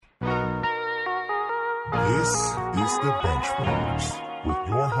This is the Benchwarmers with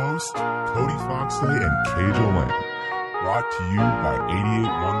your hosts, Cody Foxley and Kajal Lang. Brought to you by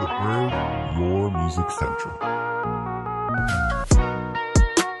 88.1 The Bird, your music central.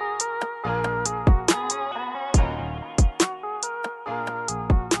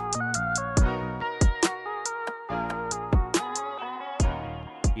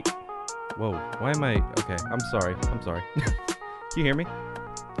 Whoa, why am I... Okay, I'm sorry. Can you hear me? All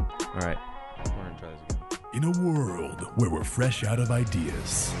right, we're gonna try this again. In a world where we're fresh out of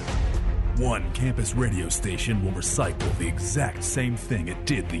ideas, one campus radio station will recycle the exact same thing it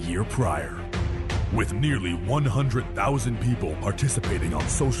did the year prior. With nearly 100,000 people participating on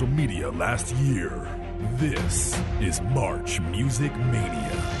social media last year, this is March Music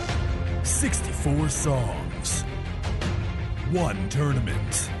Mania. 64 songs. One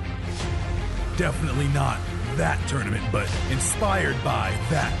tournament. Definitely not that tournament, but inspired by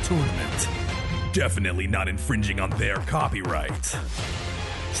that tournament. Definitely not infringing on their copyright.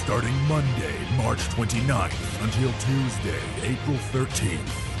 Starting Monday, March 29th until Tuesday, April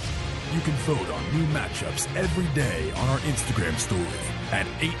 13th. You can vote on new matchups every day on our Instagram story at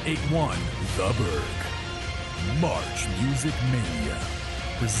 881 The Berg. March Music Mania.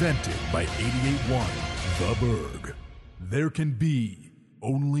 Presented by 881 The Berg. There can be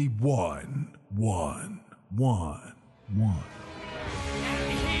only one. And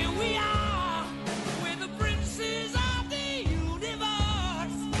here we are, we're the princes of the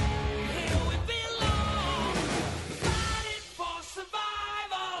universe. Here we belong, fighting for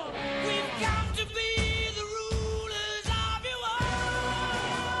survival. We've come to be the rulers of your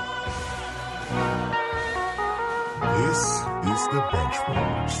world. This is the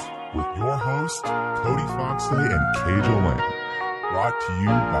Benchwarmers with your hosts, Cody Foxley and Kajal Lang. Brought to you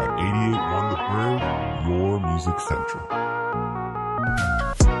by 88.1 The Bird, your music central.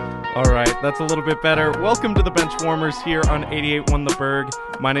 All right, that's a little bit better. Welcome to the Benchwarmers here on 88.1 The Berg.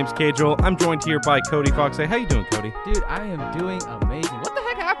 My name's Kajal. I'm joined here by Cody Foxley. How you doing, Cody? Dude, I am doing amazing. What the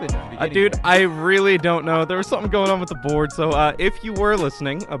heck happened at the beginning Dude, here? I really don't know. There was something going on with the board. So if you were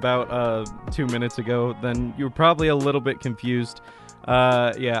listening about 2 minutes ago, then you were probably a little bit confused.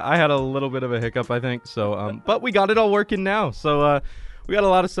 Yeah, I had a little bit of a hiccup, I think. So, but we got it all working now. So, we got a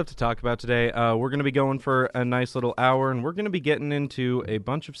lot of stuff to talk about today. We're going to be going for a nice little hour, and we're going to be getting into a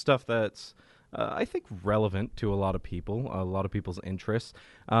bunch of stuff that's, I think, relevant to a lot of people, a lot of people's interests.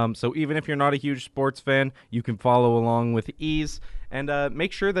 So even if you're not a huge sports fan, you can follow along with ease. And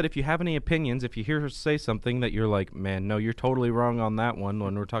make sure that if you have any opinions, if you hear her say something that you're like, man, no, you're totally wrong on that one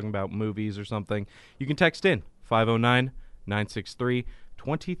when we're talking about movies or something, you can text in 509-963-2311,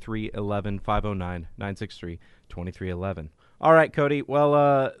 509-963-2311. All right, Cody.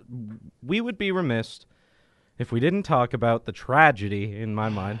 Well, we would be remiss if we didn't talk about the tragedy, in my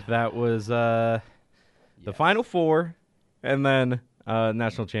mind, that was the Final Four and then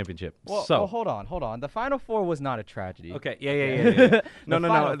National Championship. Well, hold on. The Final Four was not a tragedy. Okay, yeah. No.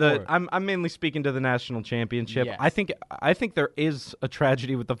 Final Four. I'm mainly speaking to the National Championship. Yes. I think there is a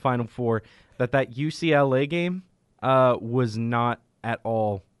tragedy with the Final Four that UCLA game was not at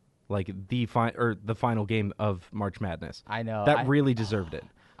all like the final game of March Madness. I know. That really deserved it.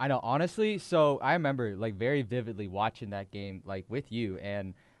 I know, honestly. So I remember like very vividly watching that game like with you,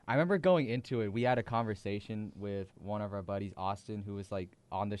 and I remember going into it. We had a conversation with one of our buddies, Austin, who was like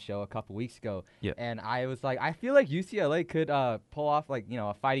on the show a couple weeks ago. Yeah. And I was like, I feel like UCLA could pull off like, you know,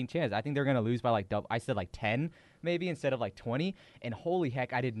 a fighting chance. I think they're gonna lose by like I said like 10 maybe instead of like 20. And holy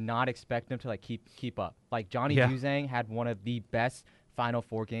heck, I did not expect them to like keep up. Like Johnny Juzang had one of the best Final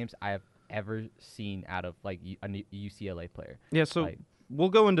Four games I have ever seen out of like a UCLA player. Yeah, so like, we'll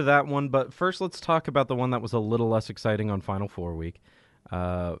go into that one, but first let's talk about the one that was a little less exciting on Final Four week.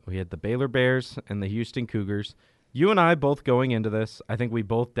 We had the Baylor Bears and the Houston Cougars. You and I both going into this, I think we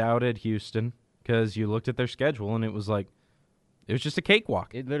both doubted Houston because you looked at their schedule and it was just a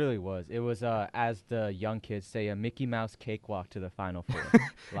cakewalk. It literally was. It was, as the young kids say, a Mickey Mouse cakewalk to the Final Four.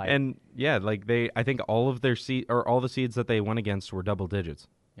 And yeah, like I think all of their all the seeds that they went against were double digits.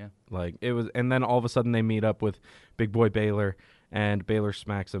 Yeah. Like it was, and then all of a sudden they meet up with big boy Baylor, and Baylor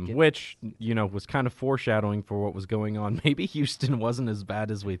smacks them, which, you know, was kind of foreshadowing for what was going on. Maybe Houston wasn't as bad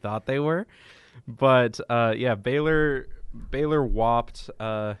as we thought they were, but yeah, Baylor whopped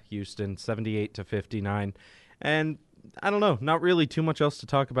Houston 78-59, and I don't know, not really too much else to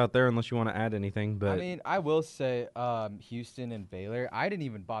talk about there unless you want to add anything. But I mean, I will say Houston and Baylor, I didn't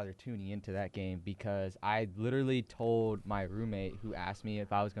even bother tuning into that game because I literally told my roommate who asked me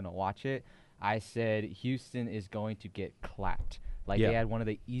if I was going to watch it, I said Houston is going to get clapped. Like, they had one of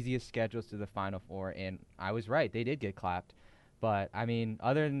the easiest schedules to the Final Four, and I was right. They did get clapped. But I mean,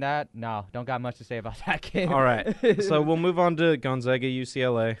 other than that, no, don't got much to say about that game. All right. So we'll move on to Gonzaga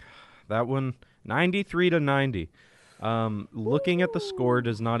UCLA. That one 93-90. Looking at the score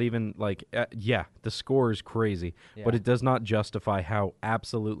does not even the score is crazy, but Yeah. it does not justify how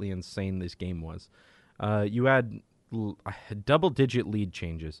absolutely insane this game was. You had double-digit lead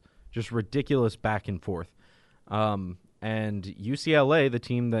changes, just ridiculous back and forth. And UCLA, the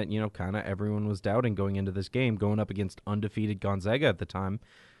team that kind of everyone was doubting going into this game, going up against undefeated Gonzaga at the time,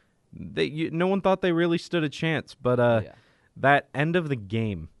 no one thought they really stood a chance. But Yeah. that end of the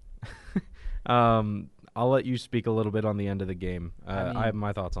game. I'll let you speak a little bit on the end of the game. I have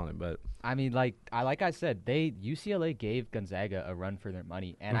my thoughts on it, but I mean, like I said, UCLA gave Gonzaga a run for their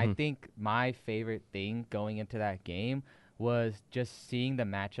money, and I think my favorite thing going into that game was just seeing the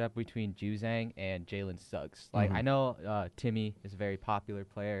matchup between Juzang and Jalen Suggs. Like I know Timmy is a very popular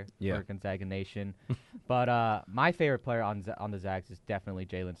player for Gonzaga Nation, but my favorite player on the Zags is definitely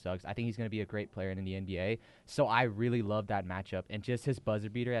Jalen Suggs. I think he's going to be a great player in the NBA. So I really love that matchup, and just his buzzer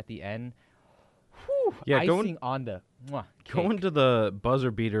beater at the end. Whew, icing on the going cake. to the buzzer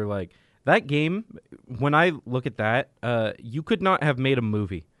beater, like that game, when I look at that, you could not have made a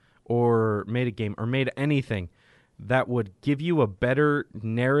movie or made a game or made anything that would give you a better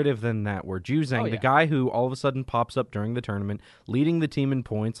narrative than that, where Juzang, the guy who all of a sudden pops up during the tournament, leading the team in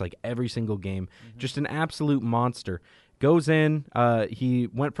points like every single game, just an absolute monster, goes in, he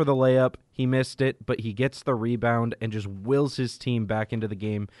went for the layup, he missed it, but he gets the rebound and just wills his team back into the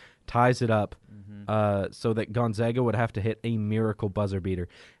game, ties it up, so that Gonzaga would have to hit a miracle buzzer beater.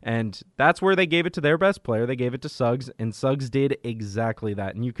 And that's where they gave it to their best player. They gave it to Suggs, and Suggs did exactly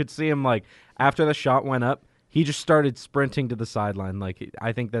that. And you could see him, like, after the shot went up, he just started sprinting to the sideline. Like,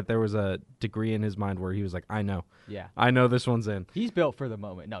 I think that there was a degree in his mind where he was like, I know this one's in. He's built for the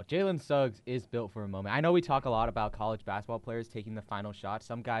moment. No, Jalen Suggs is built for a moment. I know we talk a lot about college basketball players taking the final shot.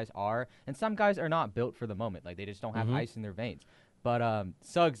 Some guys are, and some guys are not built for the moment. Like, they just don't have ice in their veins. But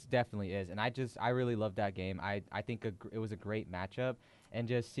Suggs definitely is, and I really loved that game. I think it was a great matchup, and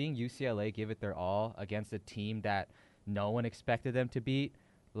just seeing UCLA give it their all against a team that no one expected them to beat.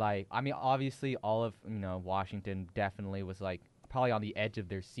 Like, I mean, obviously, all of Washington definitely was like probably on the edge of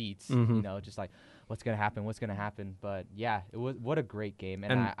their seats. Just like what's gonna happen. But yeah, it was what a great game,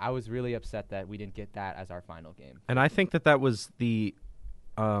 and I was really upset that we didn't get that as our final game. And I think that was the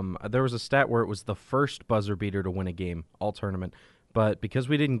there was a stat where it was the first buzzer beater to win a game all tournament, but because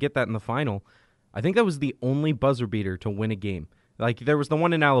we didn't get that in the final, I think that was the only buzzer beater to win a game. Like, there was the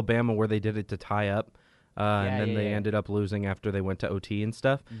one in Alabama where they did it to tie up. And then they ended up losing after they went to OT and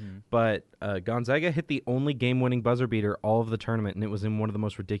stuff. But Gonzaga hit the only game-winning buzzer beater all of the tournament, and it was in one of the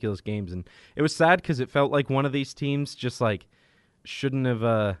most ridiculous games. And it was sad because it felt like one of these teams just like shouldn't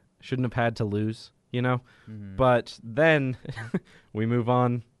have had to lose, But then we move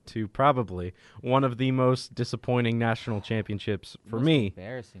on to probably one of the most disappointing national championships for me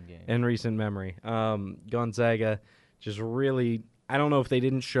Embarrassing game in recent memory. Gonzaga just really, I don't know if they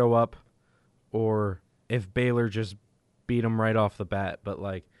didn't show up or if Baylor just beat them right off the bat, but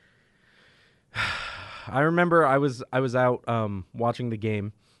like, I remember I was out watching the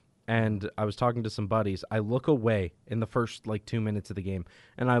game, and I was talking to some buddies. I look away in the first 2 minutes of the game,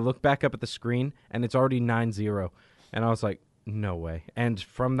 and I look back up at the screen, and it's already 9-0, and I was like, no way. And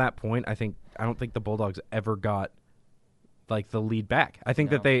from that point, I don't think the Bulldogs ever got the lead back. I think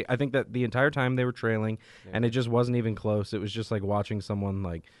that the entire time they were trailing, and it just wasn't even close. It was just like watching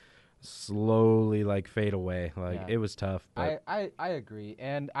someone slowly fade away. It was tough. But I agree,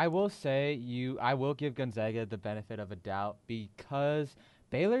 and I will say I will give Gonzaga the benefit of a doubt because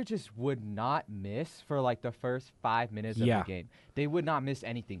Baylor just would not miss for the first 5 minutes of the game. They would not miss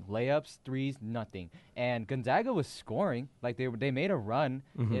anything. Layups, threes, nothing. And Gonzaga was scoring. They made a run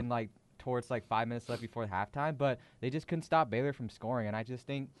in towards 5 minutes left before halftime, but they just couldn't stop Baylor from scoring. And I just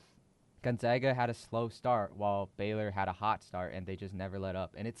think Gonzaga had a slow start while Baylor had a hot start, and they just never let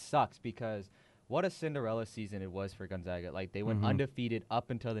up. And it sucks because what a Cinderella season it was for Gonzaga. They went undefeated up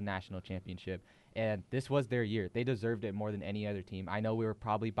until the national championship, and this was their year. They deserved it more than any other team. I know we were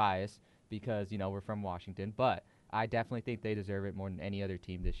probably biased because, we're from Washington, but I definitely think they deserve it more than any other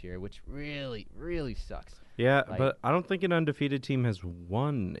team this year, which really, really sucks. Yeah, but I don't think an undefeated team has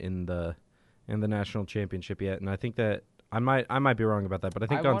won in the national championship yet, and I think that I might be wrong about that, but I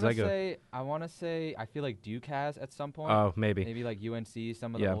think Gonzaga. I want to say I feel like Duke has at some point. Oh, maybe. Maybe UNC,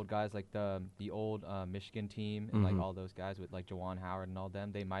 some of the old guys, the old Michigan team, and all those guys with Jawan Howard and all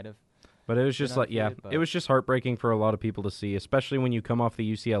them. They might have. But it was just it was just heartbreaking for a lot of people to see, especially when you come off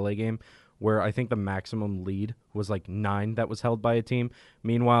the UCLA game where I think the maximum lead was like 9 that was held by a team.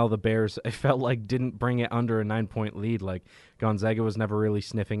 Meanwhile, the Bears, I felt like, didn't bring it under a 9-point lead. Like, Gonzaga was never really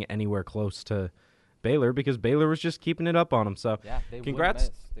sniffing anywhere close to Baylor because Baylor was just keeping it up on them. So, Yeah, they congrats,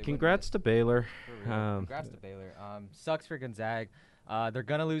 wouldn't miss. They wouldn't congrats miss. to Baylor. For real. Congrats to Baylor. Sucks for Gonzaga. They're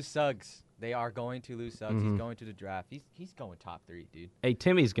gonna lose Suggs. They are going to lose Suggs. He's going to the draft. He's going top 3, dude. Hey,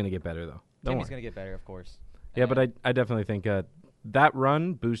 Timmy's gonna get better though. Don't Timmy's worry. gonna get better, of course. Yeah, but And I definitely think that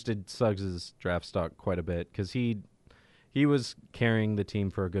run boosted Suggs' draft stock quite a bit because he was carrying the team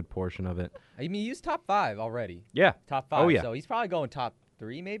for a good portion of it. I mean, he's top 5 already. Yeah, Top 5. Oh, yeah. So he's probably going top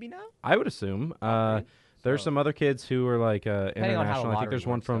 3 maybe now. I would assume. Top 3. There's So- some other kids who are like on how the international. I think lottery there's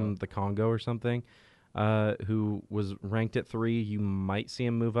one works, from though. the Congo or something who was ranked at 3. You might see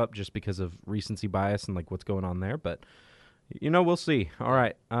him move up just because of recency bias and like what's going on there, but we'll see. All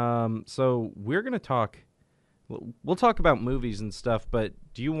right. So we're gonna talk. We'll talk about movies and stuff, but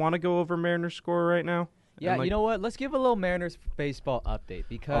do you want to go over Mariners score right now? Yeah, And, like, you know what? Let's give a little Mariners baseball update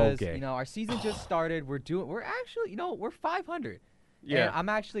because Okay. our season just started. We're actually, we're 500. Yeah. And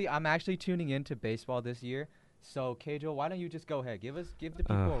I'm actually tuning into baseball this year. So, Keijo, why don't you just go ahead? Give the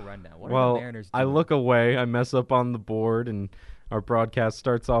people a rundown. What are the Mariners doing? I look away, I mess up on the board, and our broadcast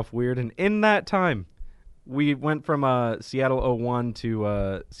starts off weird. And in that time, we went from Seattle 01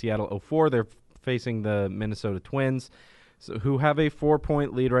 to Seattle 04. They're facing the Minnesota Twins, who have a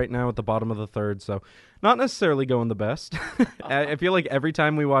 4-point lead right now at the bottom of the third. So not necessarily going the best. I feel like every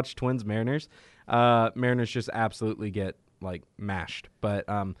time we watch Twins Mariners, Mariners just absolutely get like mashed. But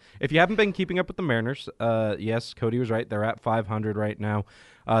if you haven't been keeping up with the Mariners, yes, Cody was right. They're at 500 right now.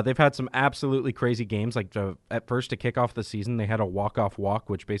 They've had some absolutely crazy games. Like at first to kick off the season, they had a walk-off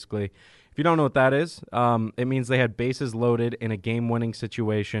walk, which basically, if you don't know what that is, it means they had bases loaded in a game-winning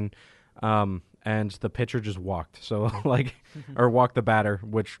situation, and the pitcher just walked. So or walked the batter,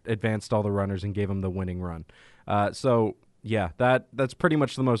 which advanced all the runners and gave them the winning run. So yeah, that's pretty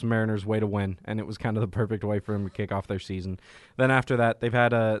much the most Mariners way to win, and it was kind of the perfect way for them to kick off their season. Then after that, they've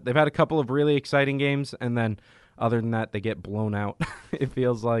had a couple of really exciting games, and then other than that, they get blown out. It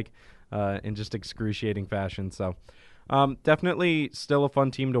feels like in just excruciating fashion. So definitely still a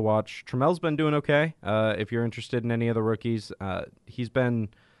fun team to watch. Tramel's been doing okay. If you're interested in any of the rookies, he's been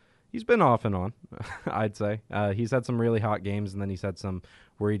off and on, I'd say. He's had some really hot games, and then he's had some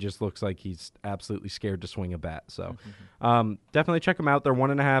where he just looks like he's absolutely scared to swing a bat. So definitely check him out. They're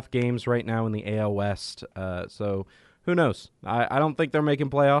 1.5 games right now in the AL West. So who knows? I don't think they're making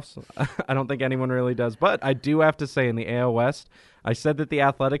playoffs. I don't think anyone really does. But I do have to say in the AL West, I said that the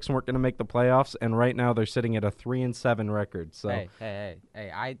Athletics weren't going to make the playoffs, and right now they're sitting at a 3-7 record. So Hey!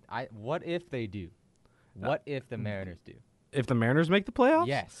 What if they do? What if the Mariners do? if the Mariners make the playoffs?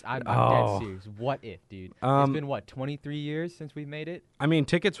 Yes, I'm Oh. dead serious. What if, dude? It's Um, been 23 years since we made it. I mean,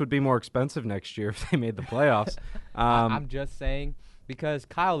 tickets would be more expensive next year if they made the playoffs. I'm just saying because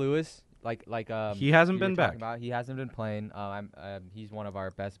Kyle Lewis, He hasn't you been were talking back. about, he hasn't been playing. He's one of our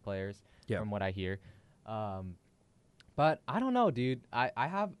best players, Yeah. from what I hear. But I don't know, dude. I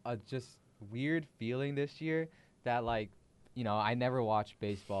have a just weird feeling this year that I never watched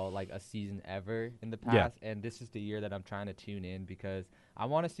baseball like a season ever in the Yeah. past, and this is the year that I'm trying to tune in because I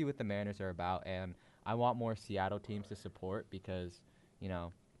want to see what the Mariners are about, and I want more Seattle teams to support because,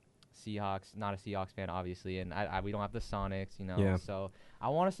 Seahawks, not a Seahawks fan, obviously, and we don't have the Sonics, Yeah. so I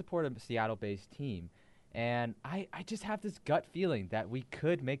want to support a Seattle-based team, and I just have this gut feeling that we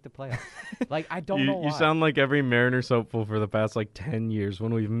could make the playoffs. I don't know why. You sound like every Mariners hopeful for the past 10 years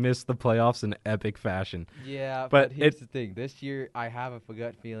when we've missed the playoffs in epic fashion. Yeah, But but here's the thing. This year, I have a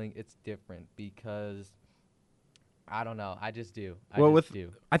gut feeling it's different because I don't know. I just do.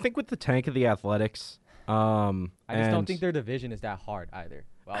 I think with the tank of the Athletics, just don't and think their division is that hard either.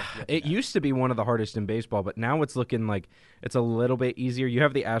 Well, I'll get to it that. used to be one of the hardest in baseball, but now it's looking like it's a little bit easier. You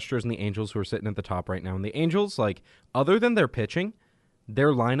have the Astros and the Angels who are sitting at the top right now, and the Angels, other than their pitching,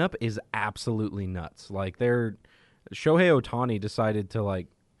 their lineup is absolutely nuts. Shohei Ohtani decided to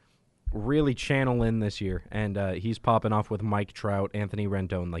really channel in this year, and he's popping off with Mike Trout, Anthony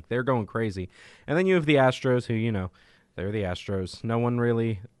Rendon. They're going crazy. And then you have the Astros who, they're the Astros. No one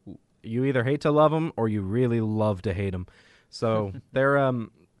really, you either hate to love them or you really love to hate them. So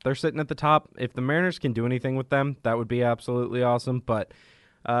they're sitting at the top. If the Mariners can do anything with them, that would be absolutely awesome. But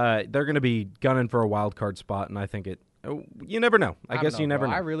they're going to be gunning for a wild card spot, and I think you never know. I don't guess you never bro.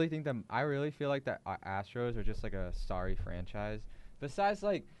 know. I really feel like that Astros are just a sorry franchise. Besides,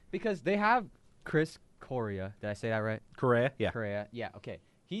 because they have Chris Correa. Did I say that right? Correa, yeah. Correa. Yeah, okay.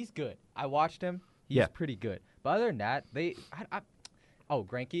 He's good. I watched him. He's Yeah. pretty good. But other than that, Oh,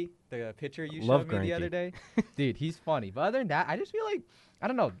 Granky, the pitcher you Love showed me the other Greinke. day. Dude, he's funny. But other than that, I just feel like, I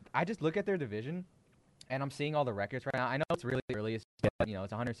don't know. I just look at their division, and I'm seeing all the records right now. I know it's really early. It's, it's a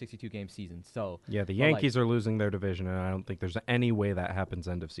 162-game season. So, Yeah, the but, like, Yankees are losing their division, and I don't think there's any way that happens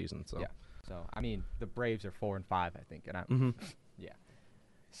end of season. So Yeah. So, I mean, the Braves are 4-5, I think. And Mhm. yeah.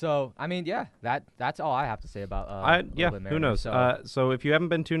 So, I mean, yeah, that's all I have to say about Yeah, Oakland who Mariners. knows? So if you haven't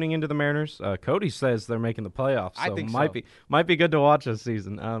been tuning into the Mariners, Cody says they're making the playoffs. So I think might so. might be good to watch this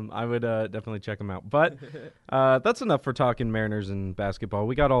season. I would definitely check them out. But that's enough for talking Mariners and basketball.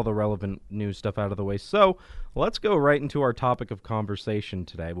 We got all the relevant news stuff out of the way. So let's go right into our topic of conversation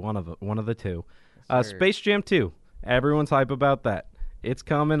today. One of the two, sir. Space Jam 2. Everyone's hype about that. It's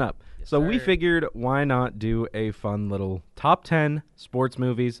coming up. Yes, So we sir. figured, why not do a fun little top 10 sports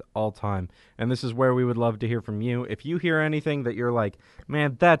movies all time? And this is where we would love to hear from you. If you hear anything that you're like,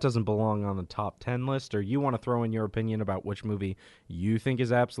 man, that doesn't belong on the top 10 list, or you want to throw in your opinion about which movie you think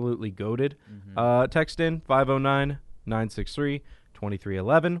is absolutely goated, text in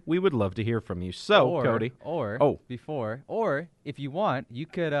 509-963-2311. We would love to hear from you. So, Cody. Or if you want, you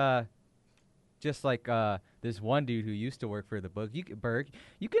could just like this one dude who used to work for the book, Berg,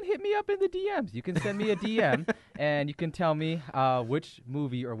 you can hit me up in the DMs. You can send me a DM and you can tell me which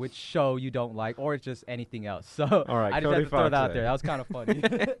movie or which show you don't like, or it's just anything else. So All right, I just Cody had to throw that out Fox, there. That was kind of funny.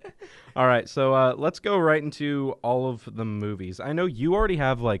 All right, so let's go right into all of the movies. I know you already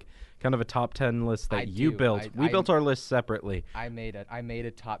have like kind of a top 10 list that I you do. built. We built our list separately, I made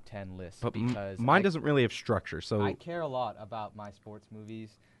a top 10 list but because mine I, doesn't really have structure. So I care a lot about my sports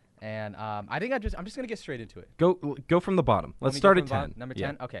movies, and I think I'm just gonna get straight into it. go from the bottom. Let's Let me start go at from 10. Number Yeah.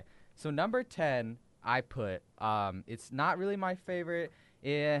 10. Okay. So number 10, I put. It's not really my favorite.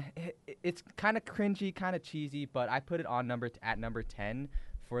 It's kind of cringy, kind of cheesy, but I put it on at number 10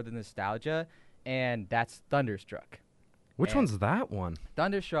 for the nostalgia, and that's Thunderstruck. Which And one's that one?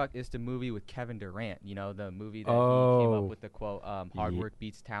 Thunderstruck is the movie with Kevin Durant. You know, the movie that he came Oh. up with the quote, "Hard Ye- work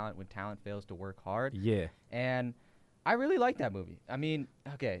beats talent when talent fails to work hard." Yeah. And I really like that movie. I mean,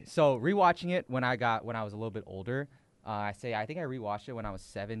 okay, so rewatching it when I was a little bit older, I think I rewatched it when I was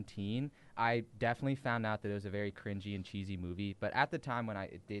 17. I definitely found out that it was a very cringy and cheesy movie, but at the time when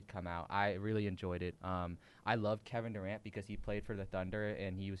it did come out, I really enjoyed it. I loved Kevin Durant because he played for the Thunder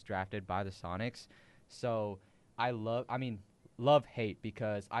and he was drafted by the Sonics. So love hate,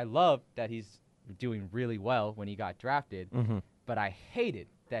 because I love that he's doing really well when he got drafted, but I hated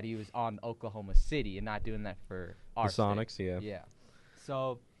that he was on Oklahoma City and not doing that for our The state. Sonics, yeah. Yeah.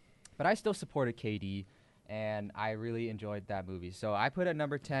 So, but I still supported KD, and I really enjoyed that movie. So I put it at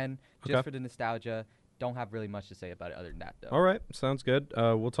number 10 just Okay. for the nostalgia. Don't have really much to say about it other than that, though. All right, sounds good.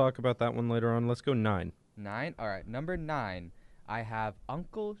 We'll talk about that one later on. Let's go 9. 9? All right. Number 9, I have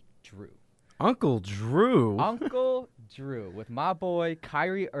Uncle Drew. Uncle Drew. Uncle Drew with my boy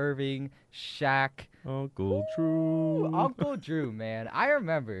Kyrie Irving, Shaq. Uncle Drew. Uncle Drew, man. I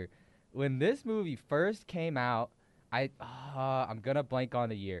remember when this movie first came out. I'm gonna blank on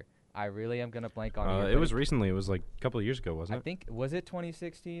the year. I really am gonna blank on the year. It but was recently. It was like a couple of years ago, I wasn't it? think, was it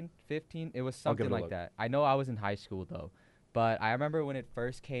 2016, 15? It was I'll give something it a like look. that. I know I was in high school though, but I remember when it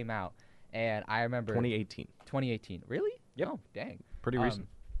first came out, and I remember 2018. 2018. Really? Yep. Oh, dang. Pretty recent.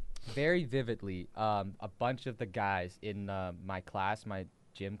 Very vividly, a bunch of the guys in my class, my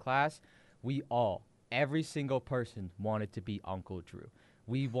gym class, every single person wanted to be Uncle Drew.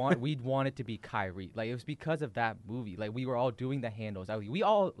 We'd wanted to be Kyrie. Like, it was because of that movie. Like, we were all doing the handles. We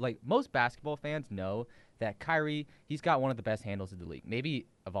all, like, most basketball fans know that Kyrie, he's got one of the best handles in the league, maybe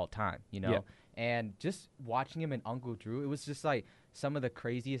of all time, you know? Yeah. And just watching him in Uncle Drew, it was just like some of the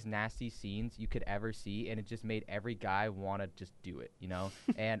craziest, nasty scenes you could ever see, and it just made every guy want to just do it, you know?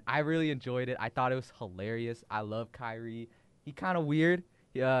 And I really enjoyed it. I thought it was hilarious. I love Kyrie. He kind of weird.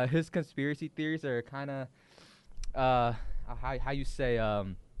 His conspiracy theories are kind of, how you say, out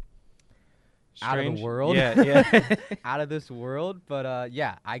of Strange. the world. Yeah, yeah. Out of this world. But,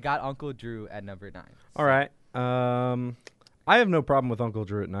 yeah, I got Uncle Drew at number 9. All right. I have no problem with Uncle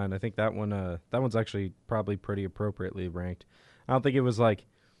Drew at 9. I think that one's actually probably pretty appropriately ranked. I don't think it was like,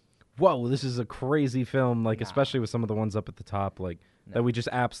 whoa, this is a crazy film, like, Nah. especially with some of the ones up at the top, like, No. that we just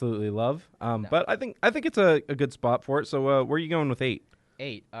absolutely love. No. But I think it's a good spot for it. So where are you going with 8?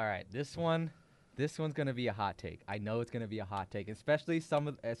 8. All right. This one's gonna be a hot take. I know it's gonna be a hot take, especially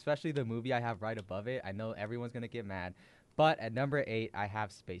the movie I have right above it. I know everyone's gonna get mad, but at number 8, I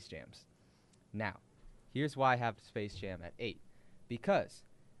have Space Jams. Now, here's why I have Space Jam at 8, because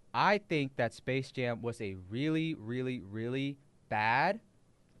I think that Space Jam was a really, really, really bad,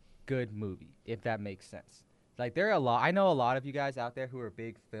 good movie, if that makes sense. Like there are a lot. I know a lot of you guys out there who are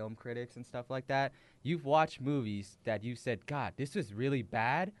big film critics and stuff like that. You've watched movies that you said, "God, this was really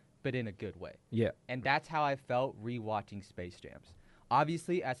bad," but in a good way. Yeah. And that's how I felt rewatching Space Jams.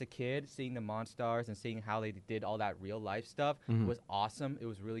 Obviously, as a kid, seeing the Monstars and seeing how they did all that real life stuff was awesome. It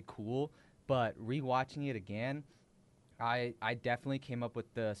was really cool. But rewatching it again, I definitely came up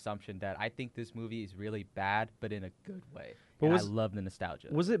with the assumption that I think this movie is really bad, but in a good way. But And I was- love the nostalgia.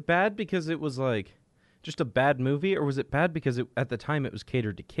 Was it bad because it was like just a bad movie, or was it bad because at the time it was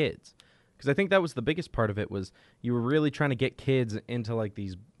catered to kids? Because I think that was the biggest part of it, was you were really trying to get kids into like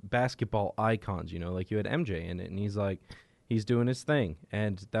these basketball icons, you know, like you had MJ in it, and he's doing his thing,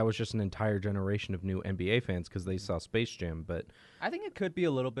 and that was just an entire generation of new NBA fans because they saw Space Jam. But I think it could be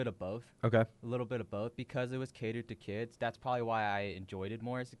a little bit of both. okay, A little bit of both because it was catered to kids. That's probably why I enjoyed it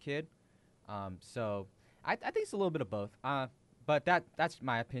more as a kid. So I think it's a little bit of both. But that's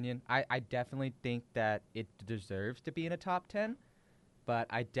my opinion. I definitely think that it deserves to be in a top 10. But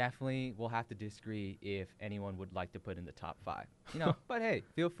I definitely will have to disagree if anyone would like to put in the top 5. You know, but hey,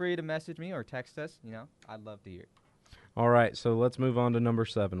 feel free to message me or text us. You know, I'd love to hear it. all right. So let's move on to number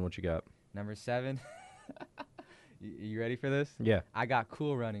 7. What you got? Number 7. You ready for this? Yeah. I got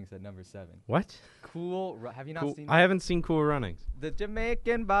Cool Runnings at number 7. What? Have you not Cool. seen I haven't seen Cool Runnings. the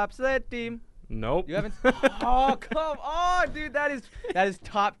Jamaican bobsled team? Nope. You haven't? Oh, come on, dude. That is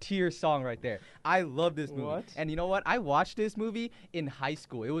top tier song right there. I love this movie. What? And you know what? I watched this movie in high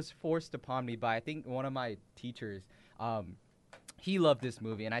school. It was forced upon me by I think one of my teachers. He loved this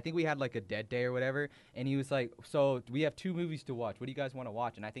movie, and I think we had like a dead day or whatever. And he was like, "So we have 2 movies to watch. What do you guys want to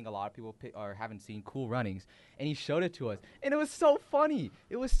watch?" And I think a lot of people haven't seen Cool Runnings, and he showed it to us, and it was so funny.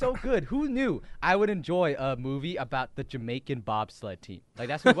 It was so good. Who knew I would enjoy a movie about the Jamaican bobsled team? Like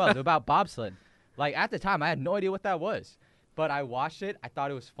that's what it was about bobsled. Like at the time, I had no idea what that was, but I watched it. I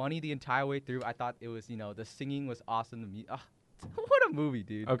thought it was funny the entire way through. I thought it was, the singing was awesome. What a movie,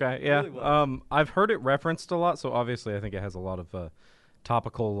 dude. Okay, yeah. really was. I've heard it referenced a lot, so obviously I think it has a lot of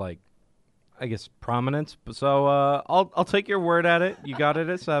topical, like, I guess, prominence. So I'll take your word at it. You got it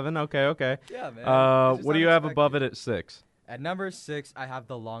at 7. Okay. Yeah, man. It's just What do you have unexpected. above it at 6? At number 6, I have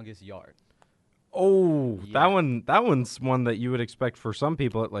The Longest Yard. Oh, Yeah. that one's one that you would expect for some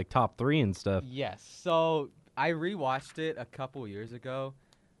people at like top 3 and stuff. Yes. So I rewatched it a couple years ago,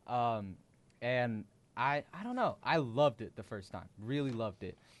 and I don't know. I loved it the first time. Really loved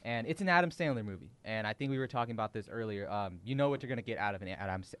it. And it's an Adam Sandler movie. And I think we were talking about this earlier. You know what you're gonna get out of an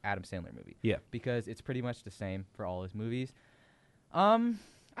Adam Sandler movie. Yeah. Because it's pretty much the same for all his movies. I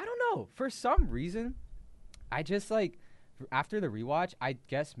don't know. For some reason, I just like after the rewatch. I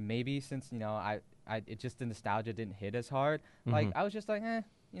guess maybe since it just the nostalgia didn't hit as hard. Like I was just like,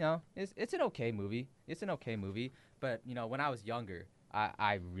 it's an okay movie. It's an okay movie. But when I was younger,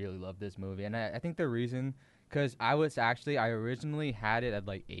 I really loved this movie, and I think the reason, because I originally had it at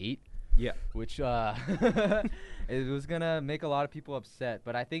like 8, Yeah. which it was gonna make a lot of people upset,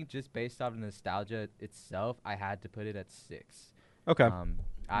 but I think just based off the nostalgia itself, I had to put it at 6. Okay.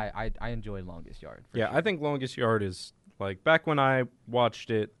 I enjoy Longest Yard. For Yeah, sure. I think Longest Yard is, like, back when I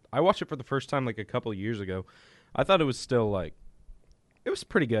watched it for the first time like a couple of years ago. I thought it was still like, it was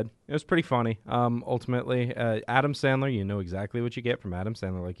pretty good. It was pretty funny. Ultimately, Adam Sandler, you know exactly what you get from Adam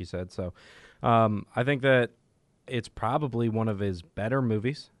Sandler, like you said. So I think that it's probably one of his better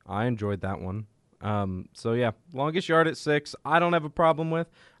movies. I enjoyed that one. So yeah, Longest Yard at 6, I don't have a problem with.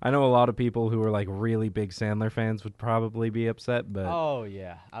 I know a lot of people who are like really big Sandler fans would probably be upset, but Oh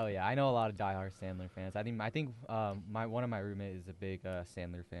yeah. I know a lot of diehard Sandler fans. I think one of my roommates is a big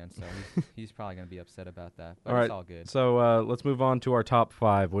Sandler fan, so he's probably gonna be upset about that. But all right. it's all good. So let's move on to our top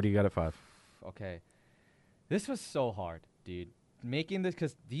 5. What do you got at 5? Okay, this was so hard, dude. Making this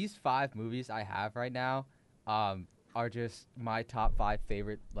because these 5 movies I have right now, are just my top 5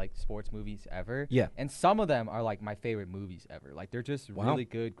 favorite like sports movies ever. Yeah. And some of them are like my favorite movies ever. Like they're just Wow. really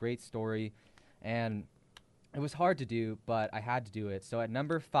good, great story, and it was hard to do, but I had to do it. So at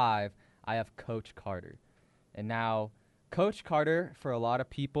number 5, I have Coach Carter, and now Coach Carter for a lot of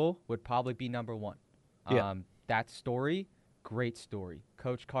people would probably be number 1. Yeah. That story, great story.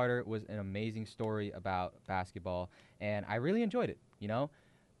 Coach Carter was an amazing story about basketball, and I really enjoyed it.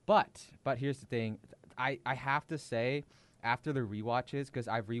 But here's the thing. I have to say, after the rewatches, because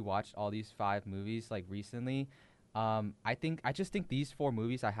I've rewatched all these 5 movies like recently, I just think these 4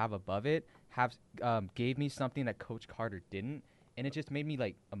 movies I have above it have gave me something that Coach Carter didn't, and it just made me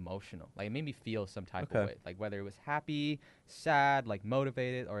like emotional. Like it made me feel some type Okay. of way, like whether it was happy, sad, like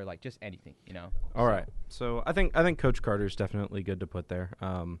motivated, or like just anything. All right. So I think Coach Carter is definitely good to put there.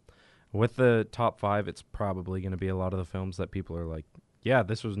 With the top 5, it's probably going to be a lot of the films that people are like Yeah,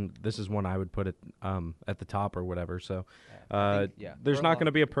 this is one I would put it at the top or whatever. So there's we're not all- going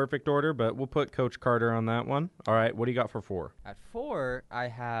to be a perfect order, but we'll put Coach Carter on that one. All right, what do you got for 4? At 4, I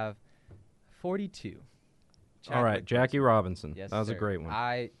have 42. All right, Chadwick Jackie Boseman. Robinson. Yes, that was a sir. great one.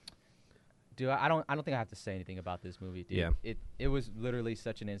 I don't think I have to say anything about this movie, dude. Yeah. It was literally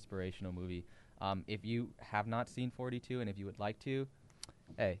such an inspirational movie. If you have not seen 42 and if you would like to,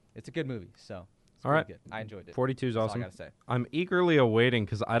 hey, it's a good movie. So it's All pretty right. good. I enjoyed it. 42 is That's awesome. all I gotta say. I'm eagerly awaiting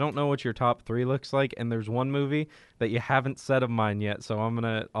because I don't know what your top 3 looks like, and there's one movie that you haven't said of mine yet, so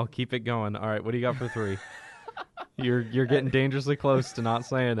I'll keep it going. All right, what do you got for 3? You're getting dangerously close to not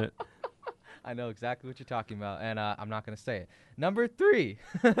saying it. I know exactly what you're talking about, and I'm not gonna say it. Number 3.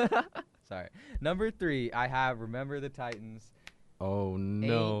 Sorry. Number 3, I have Remember the Titans. Oh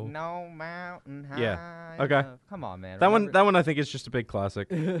no. Ain't no mountain high. Yeah. Okay. enough. Come on, man. That Remember- one I think is just a big classic.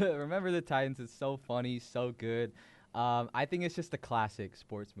 Remember the Titans is so funny, so good. I think it's just a classic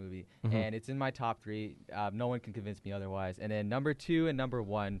sports movie, and it's in my top 3. No one can convince me otherwise. And then number 2 and number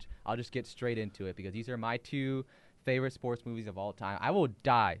 1, I'll just get straight into it because these are my 2 favorite sports movies of all time. I will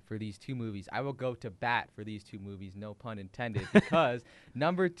die for these 2 movies. I will go to bat for these 2 movies, no pun intended, because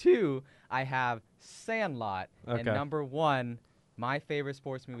number 2, I have Sandlot, and Okay. number 1, my favorite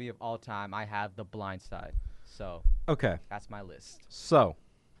sports movie of all time, I have The Blind Side. So Okay. that's my list. So,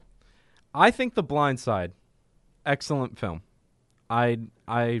 I think The Blind Side, excellent film.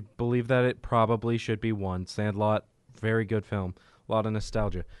 I believe that it probably should be 1. Sandlot, very good film. A lot of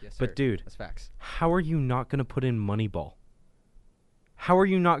nostalgia. Yes, But sir. dude, That's facts. how are you not going to put in Moneyball? How are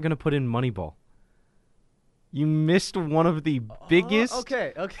you not going to put in Moneyball? You missed one of the biggest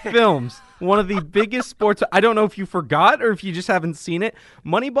Okay. films, one of the biggest sports. I don't know if you forgot or if you just haven't seen it.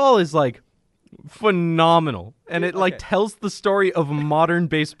 Moneyball is like phenomenal, and it like Okay. tells the story of modern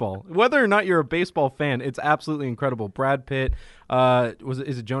baseball. Whether or not you're a baseball fan, it's absolutely incredible. Brad Pitt,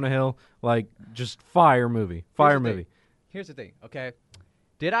 is it Jonah Hill? Like just fire movie, fire Here's the movie. thing. Here's the thing, okay?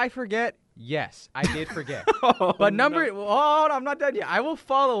 Did I forget? Yes, I did forget. Oh, But hold on, I'm not done yet. I will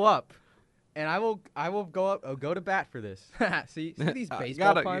follow up, and I will go to bat for this. see these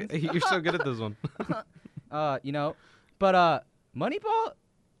baseball puns? You're so good at this one. But Moneyball,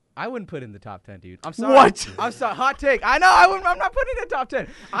 I wouldn't put in the top 10, dude. I'm sorry. What? I'm sorry. Hot take. I know. I'm not putting it in the top 10.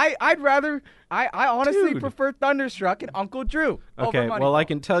 I'd rather. I honestly Dude. prefer Thunderstruck and Uncle Drew. Okay, over well, I Moneyball.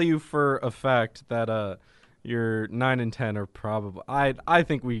 can tell you for a fact that your 9 and 10 are probably. I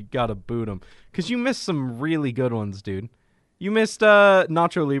think we gotta boot them because you missed some really good ones, dude. You missed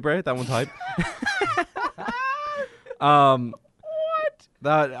Nacho Libre. That one's hype. What?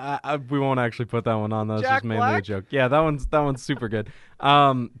 That we won't actually put that one on. That was Jack just mainly Black? a joke. Yeah, that one's super good.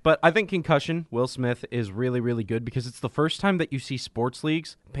 But I think Concussion, Will Smith, is really, really good because it's the first time that you see sports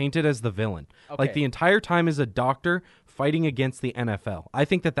leagues painted as the villain. Like Okay. the entire time is a doctor fighting against the NFL. I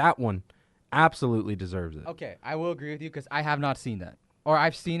think that one absolutely deserves it. Okay, I will agree with you because I have not seen that. Or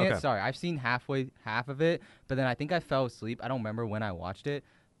I've seen it. Okay. Sorry, I've seen half of it, but then I think I fell asleep. I don't remember when I watched it.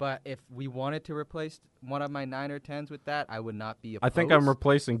 But if we wanted to replace one of my 9 or 10s with that, I would not be I opposed. think I'm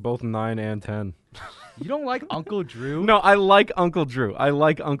replacing both 9 and 10. You don't like Uncle Drew? No, I like Uncle Drew.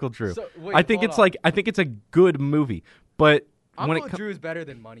 So, wait, I think hold it's on. I think it's a good movie, but when Uncle it Drew is better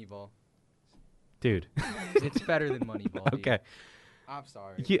than Moneyball. dude, It's better than Moneyball. dude. okay, I'm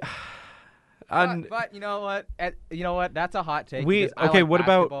sorry. you, But you know what? You know what? That's a hot take. because I okay. like What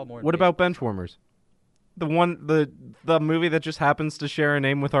basketball about more than what about Benchwarmers? The movie that just happens to share a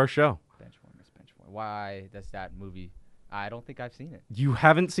name with our show. Benchwarmers. Why does that movie? I don't think I've seen it. You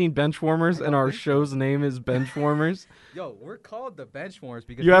haven't seen Benchwarmers, I and don't our think so. show's name is Benchwarmers. Yo, we're called the Benchwarmers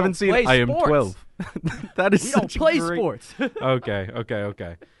because You we haven't don't seen. play I am sports. 12. That is We don't such a play great- sports.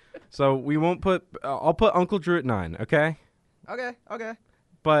 Okay. So we won't put. I'll put Uncle Drew at 9. Okay. Okay.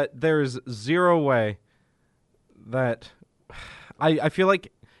 But there's zero way that I feel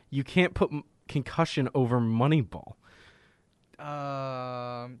like you can't put Concussion over Moneyball.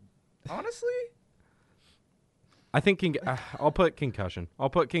 Honestly, I think I'll put Concussion.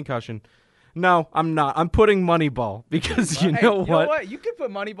 No, I'm not. I'm putting Moneyball because you Hey, know what? You can put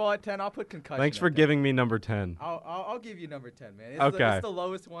Moneyball at 10. I'll put Concussion. Thanks at for 10. giving me number 10. I'll give you number 10, man. It's Okay. it's the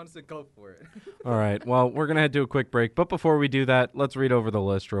lowest one, so go for it. All right. Well, we're going to head to a quick break. But before we do that, let's read over the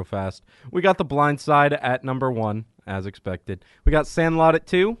list real fast. We got The Blind Side at number 1, as expected. We got Sandlot at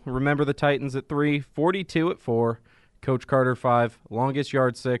 2. Remember the Titans at 3. 42 at 4. Coach Carter 5. Longest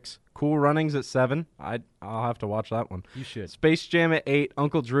Yard 6. Cool Runnings at 7. I'll have to watch that one. You should. Space Jam at 8.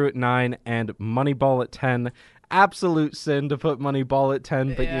 Uncle Drew at 9. And Moneyball at 10. absolute sin to put Moneyball at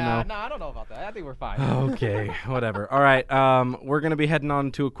 10, but No, I don't know about that. I think we're fine. Okay, whatever. All right, we're going to be heading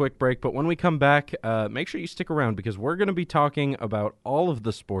on to a quick break, but when we come back, make sure you stick around because we're going to be talking about all of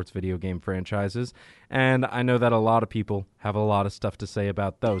the sports video game franchises, and I know that a lot of people have a lot of stuff to say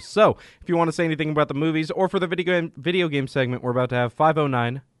about those. So, if you want to say anything about the movies or for the video game segment, we're about to have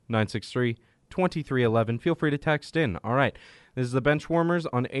 509-963-2311. Feel free to text in. All right, this is the Benchwarmers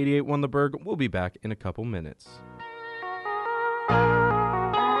on 88.1 The Berg. We'll be back in a couple minutes.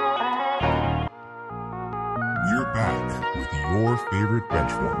 We're back with your favorite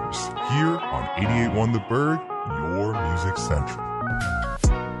Benchwarmers here on 88.1 The Berg, your music central.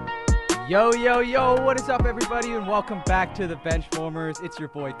 Yo, what is up, everybody, and welcome back to the Benchwarmers. It's your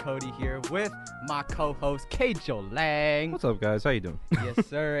boy Cody here with my co-host Keijo Lang. What's up, guys? How you doing? Yes,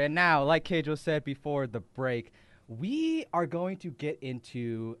 sir. And now, like Keijo said before the break, we are going to get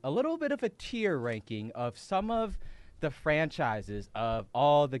into a little bit of a tier ranking of some of the franchises of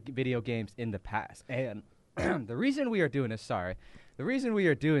all the video games in the past. And the reason we are doing this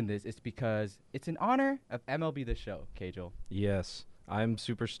is because it's in honor of MLB The Show, Keijo. Yes, I'm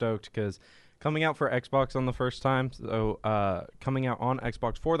super stoked because coming out for Xbox on the first time, so coming out on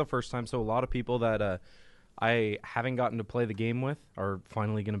Xbox for the first time, so a lot of people that I haven't gotten to play the game with are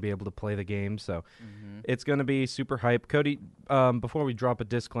finally going to be able to play the game, so it's going to be super hype. Cody, before we drop a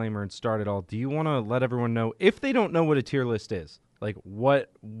disclaimer and start it all, do you want to let everyone know, if they don't know what a tier list is, like what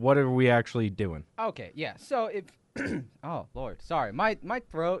are we actually doing? Okay, yeah. So if oh Lord, sorry, my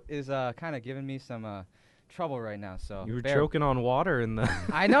throat is kind of giving me some trouble right now. So You were choking on water in the.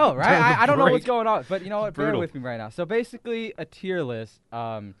 I know, right? during the I don't know what's break. going on, but you know what? Bear Brutal. with me right now. So basically, a tier list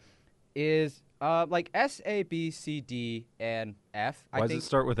is like S, A, B, C, D, and F. Why I does think it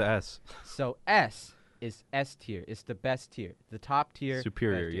start with S? so. S is S tier. It's the best tier, the top tier.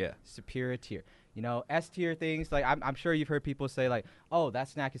 Superior, best tier, yeah. Superior tier. You know, S tier things like I'm sure you've heard people say like, oh, that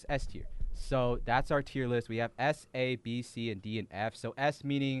snack is S tier. So that's our tier list. We have S, A, B, C, and D, and F. So S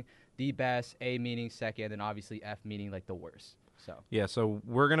meaning the best, A meaning second, and obviously F meaning like the worst. So Yeah, so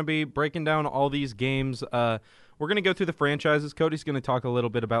we're going to be breaking down all these games. We're going to go through the franchises. Cody's going to talk a little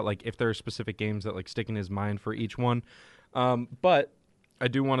bit about like if there are specific games that like stick in his mind for each one. But I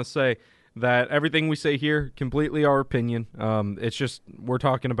do want to say that everything we say here, completely our opinion. It's just we're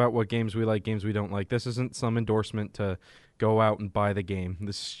talking about what games we like, games we don't like. This isn't some endorsement to go out and buy the game.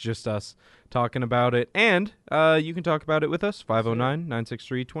 This is just us talking about it. And you can talk about it with us,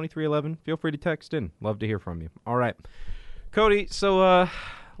 509-963-2311. Feel free to text in. Love to hear from you. All right. Cody, so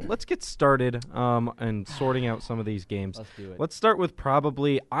let's get started and sorting out some of these games. let's do it. Let's start with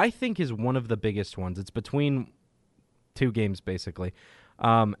probably, I think, is one of the biggest ones. It's between two games, basically.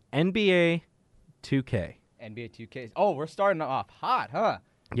 NBA 2K. NBA 2K. Oh, we're starting off hot, huh?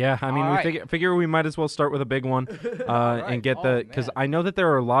 Yeah, I mean, All we right. figure we might as well start with a big one right. and get Oh, because man. I know that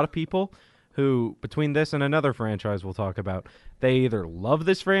there are a lot of people who, between this and another franchise we'll talk about, they either love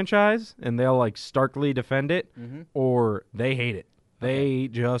this franchise and they'll like starkly defend it, or they hate it. They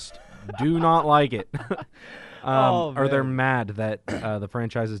just do not like it. Oh, or they're man. mad that the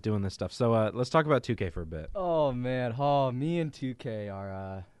franchise is doing this stuff. So let's talk about 2K for a bit. Oh man, me and 2K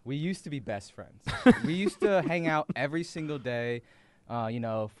are we used to be best friends. We used to hang out every single day, you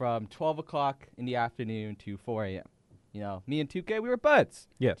know, from 12 o'clock in the afternoon to 4 a.m. You know, me and 2K, we were buds.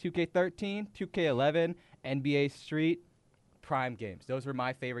 Yeah. 2K13, 2K11, NBA Street, prime games. Those were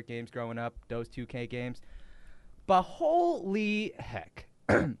my favorite games growing up, those 2K games. But holy heck,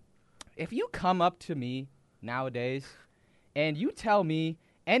 if you come up to me nowadays and you tell me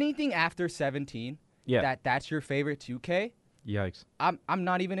anything after 17, Yeah. that's your favorite 2K, Yikes. I'm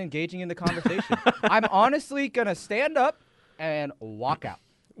not even engaging in the conversation. I'm honestly gonna stand up and walk out.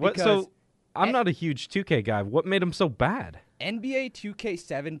 What? Because So I'm not a huge 2K guy. What made him so bad? NBA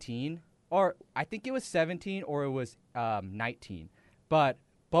 2K17, or I think it was 17 or it was 19, but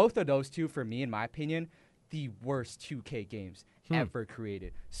both of those two, for me, in my opinion, the worst 2K games ever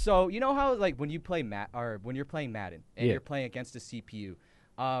created. So you know how like when you play when you're playing Madden and Yeah. you're playing against a CPU,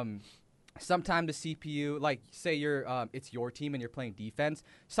 sometimes the CPU, like say it's your team and you're playing defense,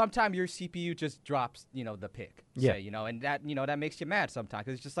 sometimes your CPU just drops, you know, the pick. Yeah. Say, you know, and that, you know, that makes you mad sometimes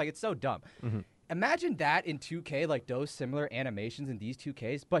because it's just like it's so dumb. Imagine that in 2K, like those similar animations in these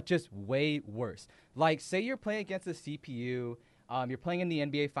 2Ks, but just way worse. Like, say you're playing against a CPU, you're playing in the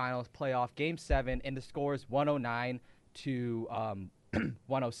NBA Finals playoff, Game 7, and the score is 109 to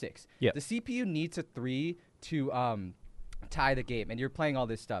 106. Yeah. The CPU needs a 3 to tie the game, and you're playing all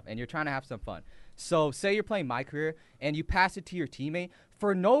this stuff, and you're trying to have some fun. So, say you're playing My Career, and you pass it to your teammate.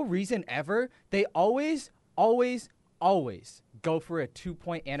 For no reason ever, they always always go for a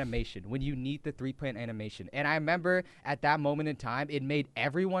 2-point animation when you need the 3-point animation. And I remember at that moment in time, it made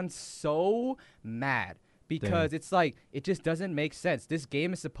everyone so mad because it's like, it just doesn't make sense. This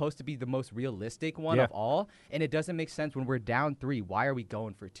game is supposed to be the most realistic one of all, and it doesn't make sense when we're down 3. Why are we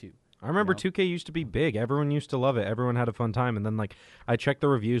going for 2? I remember 2K used to be big. Everyone used to love it. Everyone had a fun time. And then, like, I checked the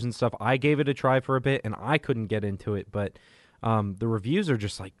reviews and stuff. I gave it a try for a bit, and I couldn't get into it. But the reviews are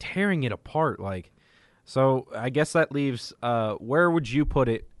just, like, tearing it apart. Like, so I guess that leaves, where would you put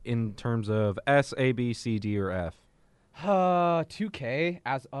it in terms of S, A, B, C, D, or F? 2K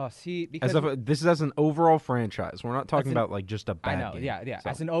because This is as an overall franchise. We're not talking about, like, just a bad I know, game. yeah.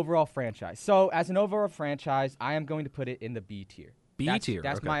 So. As an overall franchise. So, as an overall franchise, I am going to put it in the B tier. Tier.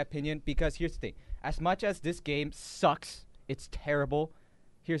 That's okay. my opinion, because here's the thing. As much as this game sucks, it's terrible,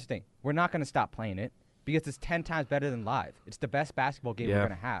 here's the thing. We're not going to stop playing it because it's 10 times better than live. It's the best basketball game we're going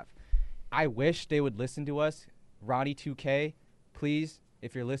to have. I wish they would listen to us. Ronnie 2K, please,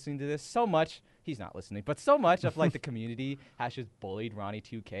 if you're listening to this, so much, he's not listening, but so much of like the community has just bullied Ronnie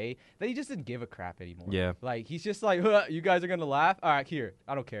 2K that he just didn't give a crap anymore. Yeah. Like, he's just like, huh, you guys are going to laugh? All right, here.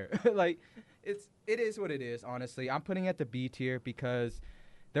 I don't care. Like, it is what it is, honestly. I'm putting it at the B tier because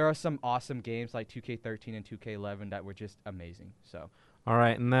there are some awesome games like 2K13 and 2K11 that were just amazing. So, all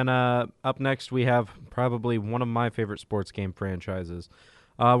right, and then up next we have probably one of my favorite sports game franchises.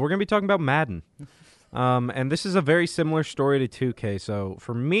 We're going to be talking about Madden. And this is a very similar story to 2K. So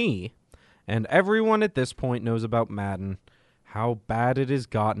for me, and everyone at this point knows about Madden, how bad it has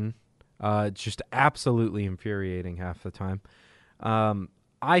gotten. It's just absolutely infuriating half the time.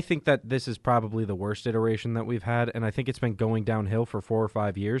 I think that this is probably the worst iteration that we've had, and I think it's been going downhill for 4 or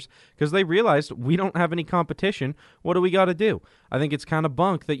 5 years because they realized we don't have any competition. What do we got to do? I think it's kind of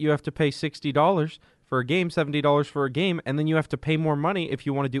bunk that you have to pay $60 for a game, $70 for a game, and then you have to pay more money if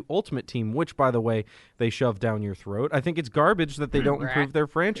you want to do Ultimate Team, which, by the way, they shove down your throat. I think it's garbage that they don't improve their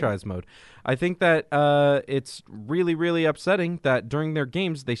franchise mode. I think that it's really, really upsetting that during their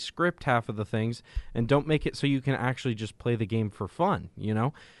games they script half of the things and don't make it so you can actually just play the game for fun, you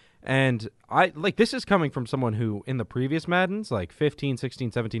know? And this is coming from someone who, in the previous Maddens, like 15,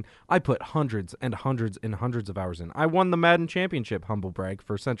 16, 17, I put hundreds and hundreds and hundreds of hours in. I won the Madden Championship, humble brag,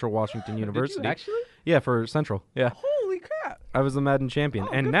 for Central Washington University. Did you actually? Yeah, for Central. Yeah. Holy crap. I was the Madden champion.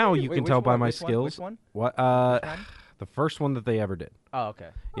 Oh, and good now for you. you Wait, can which tell by one? my Which one? skills. Which one? What? Madden? The first one that they ever did. Oh, okay.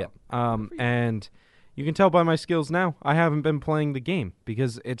 Yeah. And you can tell by my skills now, I haven't been playing the game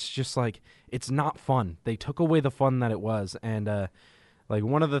because it's just like, it's not fun. They took away the fun that it was. And, like,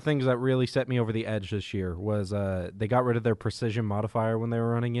 one of the things that really set me over the edge this year was they got rid of their precision modifier when they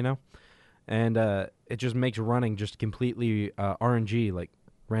were running, you know? And it just makes running just completely RNG, like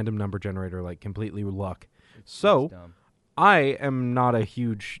random number generator, like completely luck. So I am not a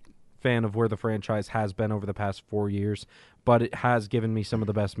huge fan of where the franchise has been over the past 4 years, but it has given me some of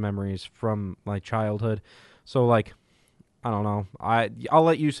the best memories from my childhood. So, like, I don't know. I'll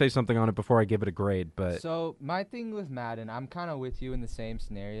let you say something on it before I give it a grade. But So my thing with Madden, I'm kind of with you in the same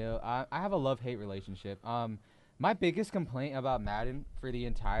scenario. I have a love-hate relationship. My biggest complaint about Madden for the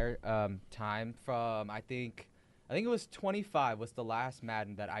entire time from I think it was 25 was the last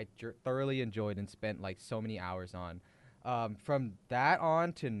Madden that I thoroughly enjoyed and spent like so many hours on. From that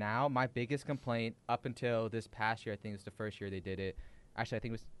on to now, my biggest complaint up until this past year, I think it was the first year they did it. Actually, I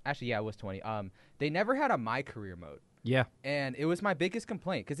think it was 20. They never had a My Career mode. yeah, And it was my biggest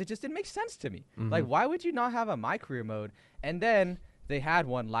complaint because it just didn't make sense to me. Mm-hmm. Like, why would you not have a My Career mode? And then they had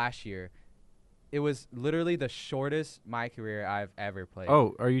one last year. It was literally the shortest My Career I've ever played.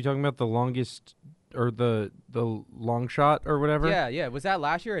 oh, are you talking about the longest or the long shot or whatever? Yeah. Was that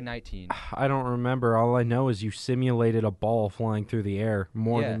last year or 19? I don't remember. All I know is you simulated a ball flying through the air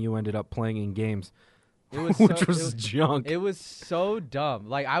more Yeah. than you ended up playing in games, It was which was junk. It was so dumb.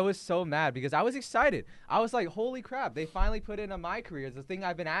 Like, I was so mad because I was excited. I was like, holy crap, they finally put in a My Career. It's the thing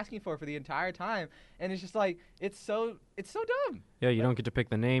I've been asking for the entire time. And it's just like, it's so dumb. Yeah, you don't get to pick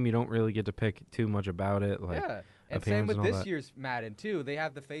the name. You don't really get to pick too much about it. Like, Yeah. And opinions same with and all this that. year's Madden, too. They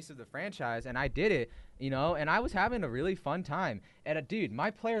have the face of the franchise, and I did it, and I was having a really fun time. And, dude,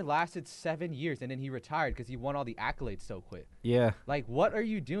 my player lasted 7 years, and then he retired because he won all the accolades so quick. Yeah, Like, what are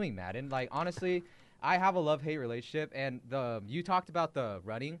you doing, Madden? Like, honestly, I have a love-hate relationship, and you talked about the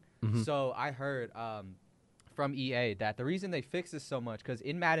running. Mm-hmm. So I heard from EA that the reason they fixed this so much, because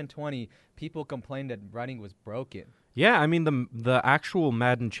in Madden 20, people complained that running was broken. yeah. I mean, the actual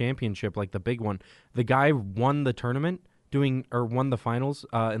Madden Championship, like the big one, the guy won the tournament won the finals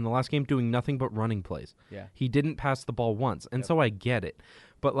in the last game doing nothing but running plays. Yeah. He didn't pass the ball once, and so I get it,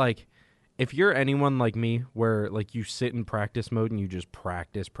 but like, if you're anyone like me where like you sit in practice mode and you just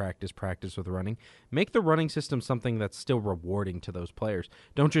practice with running, make the running system something that's still rewarding to those players.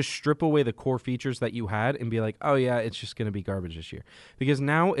 Don't just strip away the core features that you had and be like, oh yeah, it's just going to be garbage this year. Because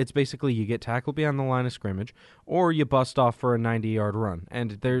now it's basically you get tackled beyond the line of scrimmage or you bust off for a 90-yard run.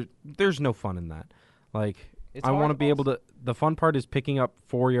 And there's no fun in that. Like, It's I want to hard be able also- to, the fun part is picking up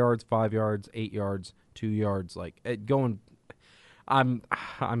 4 yards, 5 yards, 8 yards, 2 yards, like going. I'm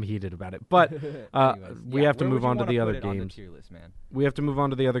heated about it, but Anyways, we yeah, have to where would move you on to wanna the put other it on the games. tier list, man? We have to move on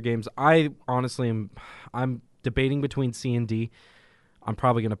to the other games. I honestly I'm debating between C and D. I'm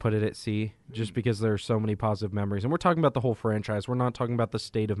probably going to put it at C just because there are so many positive memories, and we're talking about the whole franchise. We're not talking about the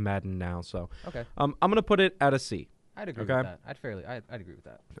state of Madden now. So Okay, I'm going to put it at a C. I'd agree Okay. with that. I'd agree with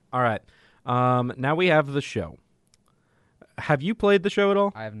that. All right. Now we have the show. Have you played the show at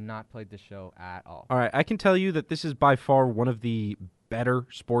all? I have not played the show at all. All right, I can tell you that this is by far one of the better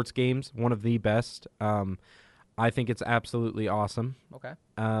sports games, one of the best. I think it's absolutely awesome. Okay.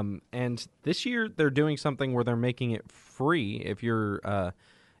 And this year they're doing something where they're making it free if you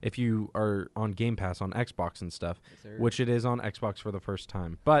are on Game Pass on Xbox and stuff, Yes, sir. which it is on Xbox for the first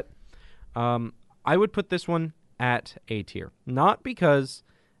time. But I would put this one at A tier, not because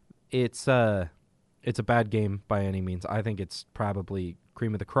it's a bad game by any means. I think it's probably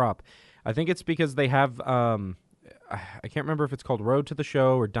cream of the crop. I think it's because they have I can't remember if it's called Road to the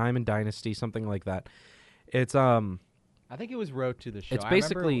Show or Diamond Dynasty, something like that. It's I think it was Road to the Show. It's I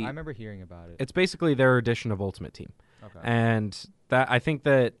basically- remember hearing about it. it's basically their edition of Ultimate Team. Okay. And that I think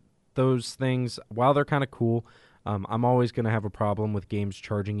that those things, while they're kind of cool, I'm always going to have a problem with games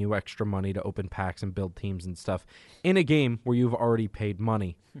charging you extra money to open packs and build teams and stuff in a game where you've already paid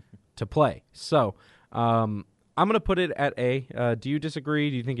money to play. So I'm going to put it at A. Do you disagree?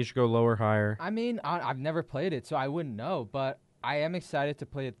 Do you think it should go lower, higher? I mean, I've never played it, so I wouldn't know. But I am excited to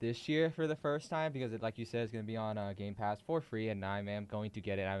play it this year for the first time because, like you said, it's going to be on Game Pass for free, and I am going to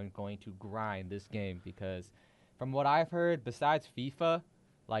get it. I'm going to grind this game because, from what I've heard, besides FIFA,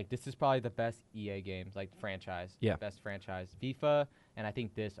 like this is probably the best EA games, like franchise. Yeah. Best franchise. FIFA and I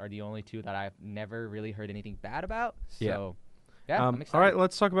think this are the only two that I've never really heard anything bad about. Yeah. So, yeah, I'm excited. all right,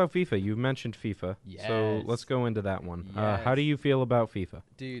 let's talk about FIFA. You mentioned FIFA, so Yes. let's go into that one. How do Yes. you feel about FIFA?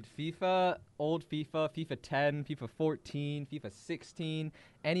 Dude, FIFA, old FIFA, FIFA 10, FIFA 14, FIFA 16,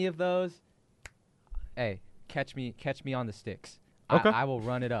 any of those, hey, catch me on the sticks. Okay. I will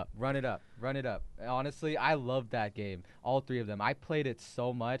run it up. Honestly, I love that game. All three of them. I played it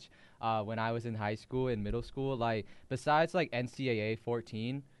so much when I was in high school and middle school. Like, besides like NCAA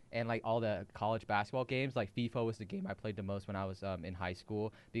 14 and like all the college basketball games, like FIFA was the game I played the most when I was in high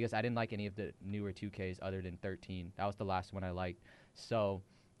school because I didn't like any of the newer 2Ks other than 13. That was the last one I liked. So,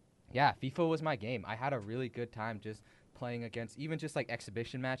 yeah, FIFA was my game. I had a really good time just playing against even just like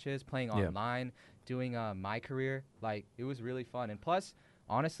exhibition matches, playing Yeah. online, doing my career. Like, it was really fun. And plus,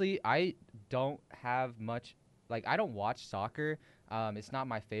 honestly, I don't have much, like, I don't watch soccer. It's not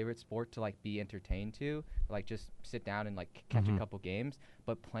my favorite sport to like be entertained to, like just sit down and like catch a couple games.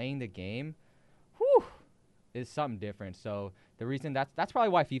 But playing the game, whew, is something different. So the reason that's probably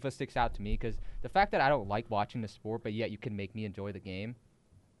why FIFA sticks out to me, because the fact that I don't like watching the sport, but yet you can make me enjoy the game,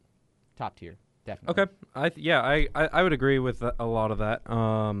 top tier, definitely. Okay, I would agree with a lot of that.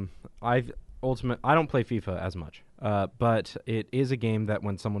 I don't play FIFA as much, but it is a game that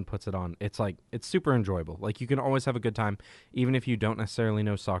when someone puts it on, it's super enjoyable. Like, you can always have a good time, even if you don't necessarily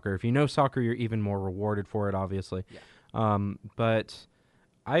know soccer. If you know soccer, you're even more rewarded for it, obviously. Yeah. But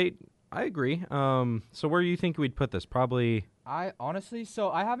I agree. So where do you think we'd put this? Probably. I honestly, so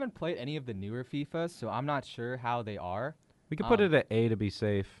I haven't played any of the newer FIFAs, so I'm not sure how they are. We could put it at A to be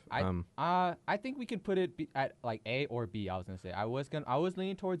safe. I think we can put it at like A or B. I was gonna say I was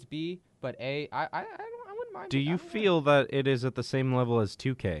leaning towards B, but A, I wouldn't mind. Do it. you I don't know. feel that it is at the same level as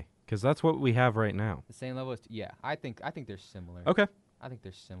 2K? Because that's what we have right now. the same level as? Yeah, I think they're similar. Okay. I think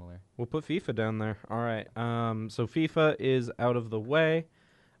they're similar. We'll put FIFA down there. All right. So FIFA is out of the way.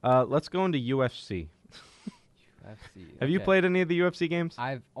 Let's go into UFC. UFC. Have you okay. played any of the UFC games?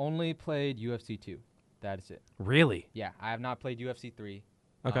 I've only played UFC 2. That is it. Really? Yeah, I have not played UFC 3.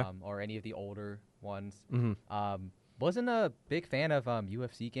 Okay. Or any of the older ones. Mm-hmm. Wasn't a big fan of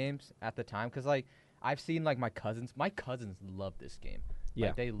UFC games at the time because like I've seen like my cousins love this game. Yeah.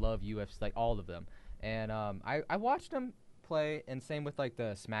 Like, they love UFC, like all of them. And I watched them play, and same with like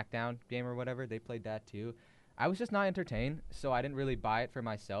the SmackDown game or whatever. They played that too. I was just not entertained, so I didn't really buy it for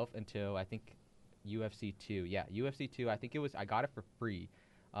myself until I think UFC 2. Yeah, UFC 2. I think I got it for free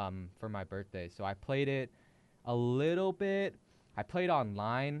for my birthday. So I played it a little bit. I played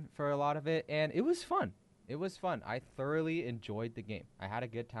online for a lot of it, and it was fun. I thoroughly enjoyed the game. I had a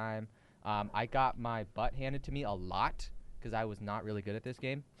good time. I got my butt handed to me a lot because I was not really good at this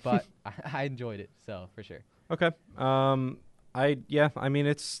game, but I enjoyed it, so for sure. Okay. I mean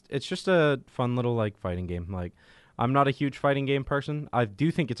it's just a fun little like fighting game. Like I'm not a huge fighting game person. I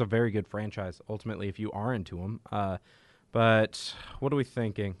do think it's a very good franchise ultimately if you are into them. But what are we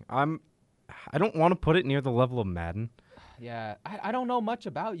thinking? I don't want to put it near the level of Madden. Yeah, I don't know much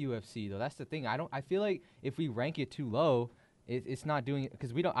about UFC though. That's the thing. I feel like if we rank it too low, it's not doing it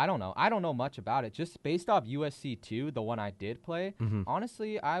because I don't know much about it. Just based off USC 2, the one I did play,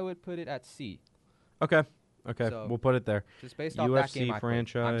 honestly, I would put it at C. Okay, So, we'll put it there. Just based off that game, UFC I played.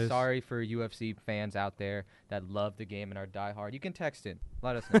 franchise. I'm sorry for UFC fans out there that love the game and are diehard. You can text in.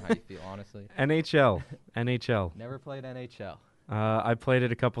 Let us know how you feel. Honestly, NHL. never played NHL. I played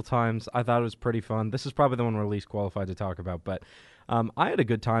it a couple times. I thought it was pretty fun. This is probably the one we're least qualified to talk about, but I had a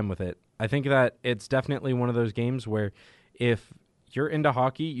good time with it. I think that it's definitely one of those games where if you're into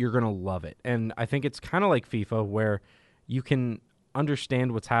hockey, you're going to love it. And I think it's kind of like FIFA where you can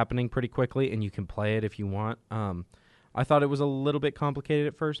understand what's happening pretty quickly and you can play it if you want. I thought it was a little bit complicated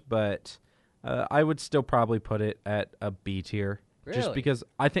at first, but I would still probably put it at a B tier. Just Really? because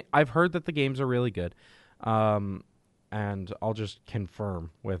I think I've heard that the games are really good. And I'll just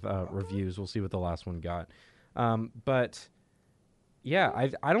confirm with reviews. We'll see what the last one got. But yeah,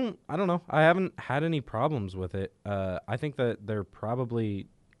 I don't know. I haven't had any problems with it. I think that they're probably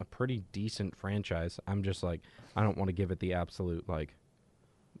a pretty decent franchise. I'm just like I don't want to give it the absolute like,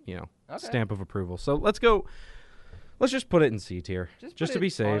 stamp of approval. So let's go. Let's just put it in C tier, just to be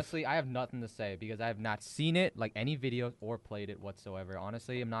safe. Honestly, I have nothing to say because I have not seen it, like any videos, or played it whatsoever.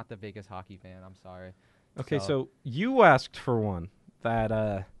 Honestly, I'm not the biggest hockey fan. I'm sorry. Okay, so you asked for one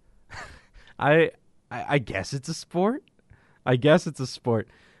that I guess it's a sport.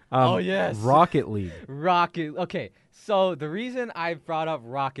 Oh, yes. Rocket League. Okay, so the reason I brought up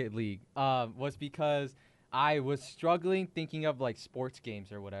Rocket League was because I was struggling thinking of like sports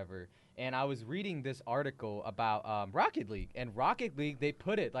games or whatever, and I was reading this article about Rocket League, and Rocket League, they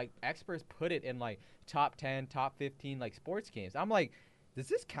put it, like experts put it in like top 10, top 15 like sports games. I'm like, does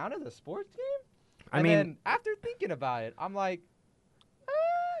this count as a sports game? And then after thinking about it, I'm like,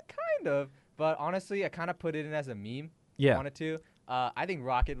 kind of. But honestly, I kind of put it in as a meme. Yeah. Wanted to. I think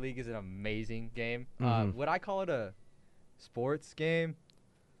Rocket League is an amazing game. Would I call it a sports game?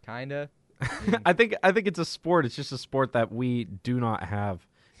 Kinda. I think it's a sport. It's just a sport that we do not have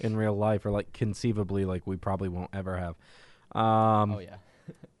in real life, or like conceivably, like we probably won't ever have. Oh yeah.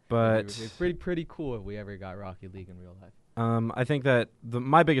 But it's pretty cool if we ever got Rocket League in real life. I think that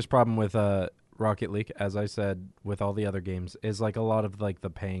my biggest problem with Rocket League, as I said, with all the other games, is like a lot of like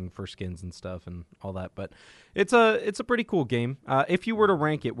the paying for skins and stuff and all that. But it's a pretty cool game. If you were to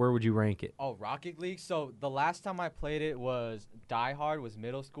rank it, where would you rank it? Oh, Rocket League. So the last time I played it was Die Hard, was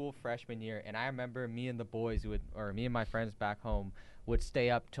middle school freshman year, and I remember me and the boys me and my friends back home would stay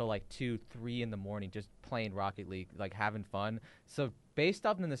up till like 2, 3 in the morning just playing Rocket League, like having fun. So based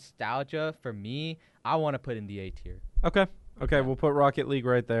off the nostalgia, for me, I want to put in the A tier. Okay, we'll put Rocket League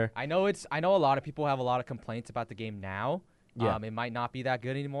right there. I know a lot of people have a lot of complaints about the game now. Yeah. It might not be that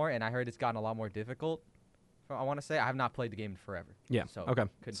good anymore, and I heard it's gotten a lot more difficult. I want to say I have not played the game in forever. Yeah. So Okay.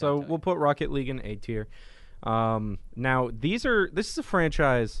 couldn't So tell we'll put Rocket League in A tier. Now this is a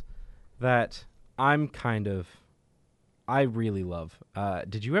franchise that I really love.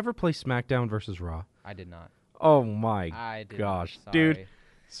 Did you ever play SmackDown versus Raw? I did not. Oh my I did gosh, not. dude! Sorry.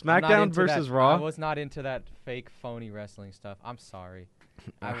 I'm not SmackDown into versus that. Raw. I was not into that fake phony wrestling stuff. I'm sorry.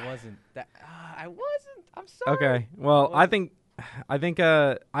 I wasn't. I'm sorry. Okay. Well, I think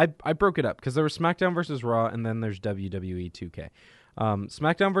I broke it up because there was SmackDown versus Raw, and then there's WWE 2K.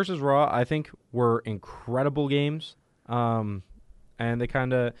 SmackDown versus Raw, I think, were incredible games. And they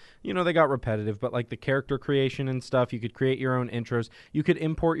kind of, they got repetitive, but like the character creation and stuff, you could create your own intros. You could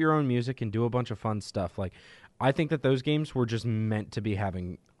import your own music and do a bunch of fun stuff. Like, I think that those games were just meant to be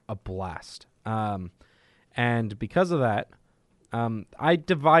having a blast. And because of that, I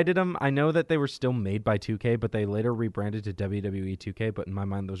divided them. I know that they were still made by 2K, but they later rebranded to WWE 2K, but in my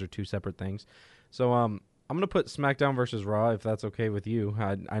mind, those are two separate things. So, I'm going to put SmackDown versus Raw, if that's okay with you.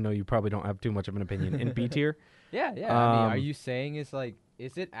 I know you probably don't have too much of an opinion, in B tier. Yeah. I mean, are you saying is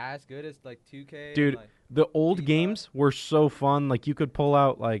it as good as like 2K? Dude, the old FIFA? games were so fun. Like, you could pull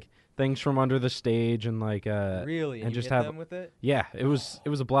out like things from under the stage and like really, and you just hit have them with it. Yeah, it was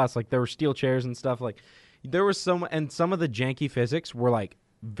a blast. Like, there were steel chairs and stuff. Like, there was and some of the janky physics were like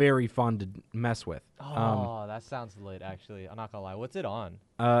very fun to mess with. Oh, that sounds lit. Actually, I'm not gonna lie. What's it on?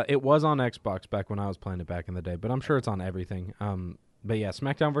 It was on Xbox back when I was playing it back in the day, but I'm sure it's on everything. But yeah,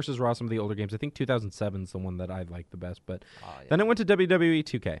 SmackDown versus Raw, some of the older games. I think 2007 is the one that I like the best. But then it went to WWE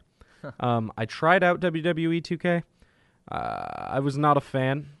 2K. I tried out WWE 2K. I was not a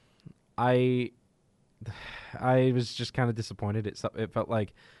fan. I was just kind of disappointed. It felt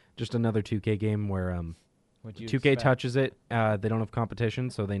like just another 2K game where What'd you 2K expect? touches it. They don't have competition,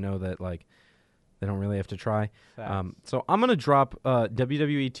 so they know that like they don't really have to try. Facts. So I'm gonna drop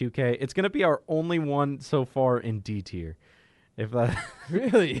WWE 2K. It's gonna be our only one so far in D tier. If that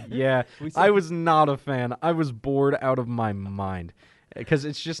Really? yeah, We I said- was not a fan. I was bored out of my mind because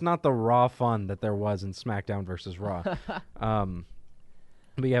it's just not the raw fun that there was in SmackDown versus Raw.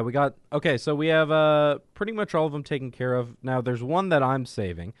 But yeah, we got okay. So we have pretty much all of them taken care of. Now there's one that I'm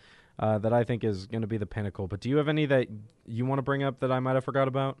saving that I think is going to be the pinnacle. But do you have any that you want to bring up that I might have forgot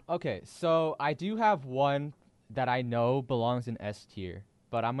about? Okay, so I do have one that I know belongs in S tier,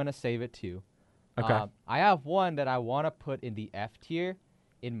 but I'm gonna save it too. Okay, I have one that I want to put in the F tier,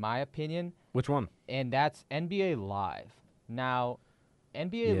 in my opinion, which one? and that's NBA Live. Now,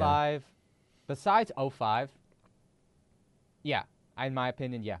 NBA Yeah. Live, besides 05, yeah, in my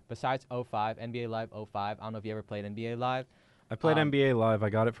opinion, yeah, besides 05, NBA Live 05, I don't know if you ever played NBA Live. I played NBA Live. I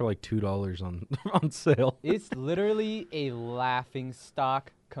got it for like $2 on on sale. It's literally a laughing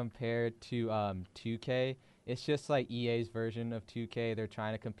stock compared to 2K. It's just like EA's version of 2K. They're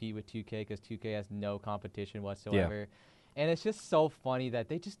trying to compete with 2K because 2K has no competition whatsoever. And it's just so funny that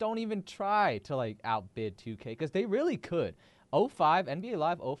they just don't even try to like outbid 2K because they really could. 05, NBA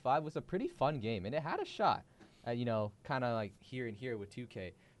Live 05 was a pretty fun game and it had a shot at, kind of like here and here with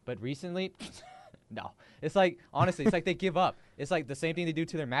 2K. But recently, no. It's like, honestly, it's like they give up. It's like the same thing they do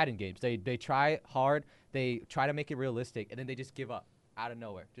to their Madden games. They try hard, they try to make it realistic, and then they just give up out of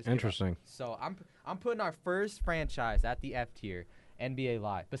nowhere. Just give up. Interesting. So I'm putting our first franchise at the F tier, NBA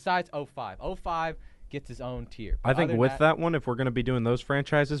Live. Besides 05. 05 gets its own tier. I think Other with than that one, if we're going to be doing those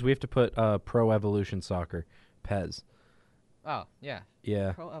franchises, we have to put Pro Evolution Soccer, PES. Oh, yeah.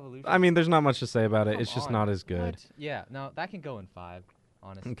 Yeah. Pro Evolution. I mean, there's not much to say about it. Come It's just on. not as good. What? Yeah, no, that can go in 5,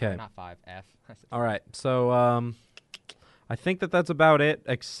 honestly. Okay. Not 5, F. All right. So I think that's about it,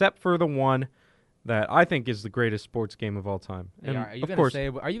 except for the one that I think is the greatest sports game of all time. And Yeah, are you of gonna course, say?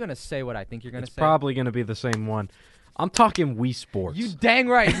 Are you gonna say what I think you're gonna it's say? probably going to be the same one. I'm talking Wii Sports. You dang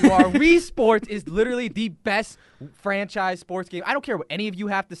right you are. Wii Sports is literally the best franchise sports game. I don't care what any of you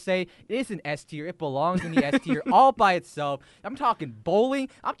have to say. It is an S tier. It belongs in the S tier all by itself. I'm talking bowling.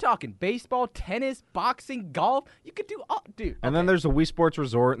 I'm talking baseball, tennis, boxing, golf. You could do all, dude. And then there's a Wii Sports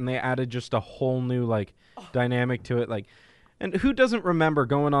Resort, and they added just a whole new dynamic to it. And who doesn't remember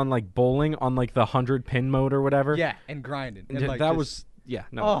going on bowling on the 100-pin mode or whatever? yeah, and grinding. And, That was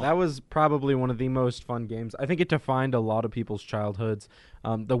that was probably one of the most fun games. I think it defined a lot of people's childhoods.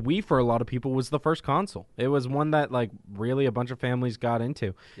 The Wii for a lot of people was the first console. It was one that really a bunch of families got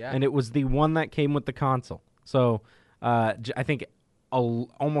into, Yeah. and it was the one that came with the console. So I think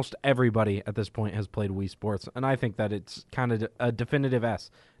almost everybody at this point has played Wii Sports, and I think that it's kind of a definitive S.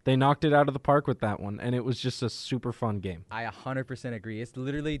 They knocked it out of the park with that one, and it was just a super fun game. I 100% agree. It's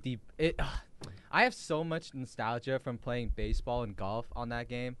literally I have so much nostalgia from playing baseball and golf on that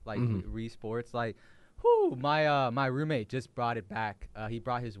game, Wii Sports. My roommate just brought it back. He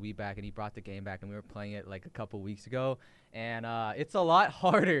brought his Wii back, and he brought the game back, and we were playing it a couple weeks ago. And it's a lot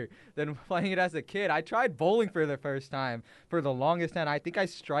harder than playing it as a kid. I tried bowling for the first time for the longest time. I think I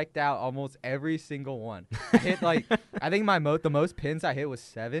striked out almost every single one. I hit I think the most pins I hit was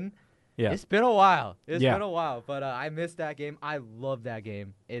 7. Yeah. It's been a while. Yeah. Been a while, but I missed that game. I love that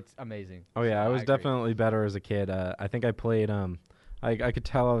game. It's amazing. Oh yeah, So I was agree. definitely better as a kid. I think I played I could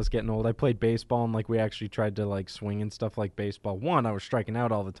tell I was getting old. I played baseball and we actually tried to swing and stuff like baseball. 1, I was striking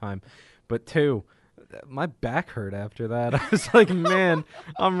out all the time, but 2, my back hurt after that. I was like, man,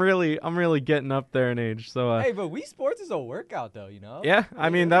 I'm really getting up there in age. So Hey, but Wii Sports is a workout though, yeah, I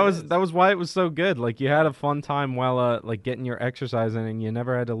mean really that was is. why it was so good. You had a fun time while getting your exercise in, and you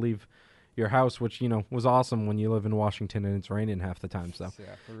never had to leave your house, which was awesome when you live in Washington and it's raining half the time. So Yeah,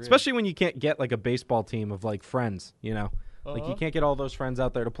 for real. especially when you can't get a baseball team of friends, you Uh-huh. can't get all those friends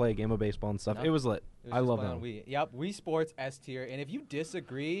out there to play a game of baseball and stuff. No. It was lit. It was I just love playing that on one. Wii. Yep, Wii Sports S tier. And if you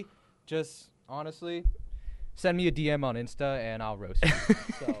disagree, just honestly send me a DM on Insta and I'll roast you.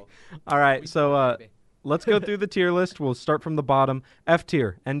 So All right, Wii so Sports, baby. let's go through the tier list. We'll start from the bottom. F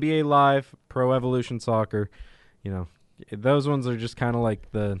tier: NBA Live, Pro Evolution Soccer. Those ones are just kind of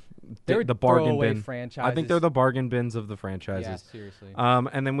They're the bargain throwaway bin. franchises. I think they're the bargain bins of the yeah, franchises. seriously.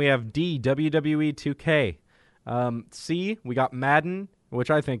 And then we have D, WWE 2K. C, we got Madden,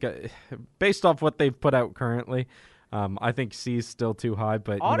 which I think, based off what they've put out currently, I think C is still too high.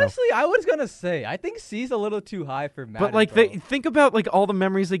 But Honestly, I was gonna say I think C's a little too high for Madden. but bro. think about all the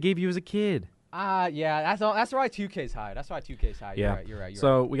memories they gave you as a kid. Yeah, that's why 2K's high. That's why 2K's high. Yeah. You're right.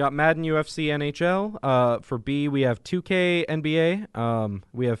 So we got Madden, UFC, NHL. For B, we have 2K, NBA.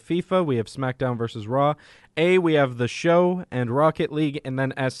 We have FIFA. We have SmackDown versus Raw. A, we have The Show and Rocket League. And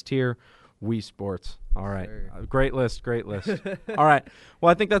then S tier, Wii Sports. All right. Great list. All right. Well,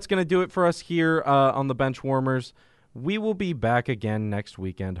 I think that's going to do it for us here on the Bench Warmers. We will be back again next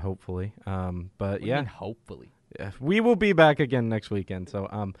weekend, hopefully. But yeah. Hopefully. Yeah, we will be back again next weekend. So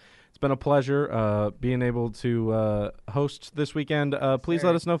it's been a pleasure being able to host this weekend. Please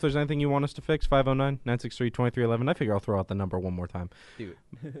let us know if there's anything you want us to fix. 509-963-2311. I figure I'll throw out the number one more time. Do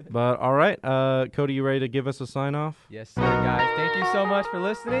it. But all right, Cody, you ready to give us a sign off? Yes, sir, guys. Thank you so much for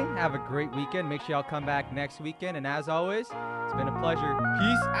listening. Have a great weekend. Make sure y'all come back next weekend. And as always, it's been a pleasure.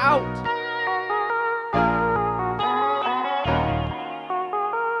 Peace out.